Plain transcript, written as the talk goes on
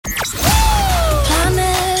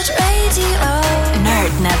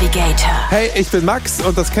Nerd-Navigator. Hey, ich bin Max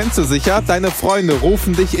und das kennst du sicher. Deine Freunde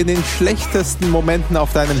rufen dich in den schlechtesten Momenten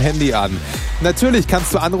auf deinem Handy an. Natürlich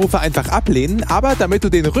kannst du Anrufe einfach ablehnen, aber damit du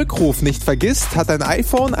den Rückruf nicht vergisst, hat dein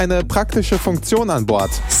iPhone eine praktische Funktion an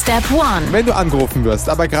Bord. Step 1. Wenn du angerufen wirst,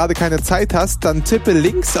 aber gerade keine Zeit hast, dann tippe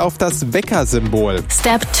links auf das Wecker-Symbol.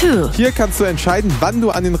 Step 2. Hier kannst du entscheiden, wann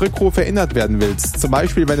du an den Rückruf erinnert werden willst. Zum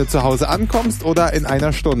Beispiel, wenn du zu Hause ankommst oder in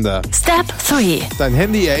einer Stunde. Step 3. Dein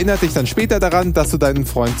Handy erinnert dich dann später daran, dass du deinen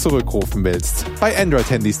Freund zurückrufen willst. Bei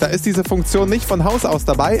Android-Handys, da ist diese Funktion nicht von Haus aus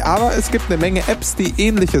dabei, aber es gibt eine Menge Apps, die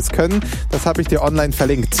Ähnliches können. Das habe ich dir online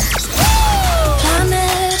verlinkt.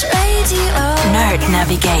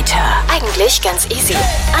 Nerd-Navigator. Eigentlich ganz easy.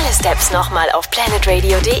 Alle Steps nochmal auf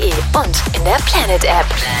planetradio.de und in der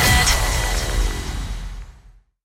Planet-App.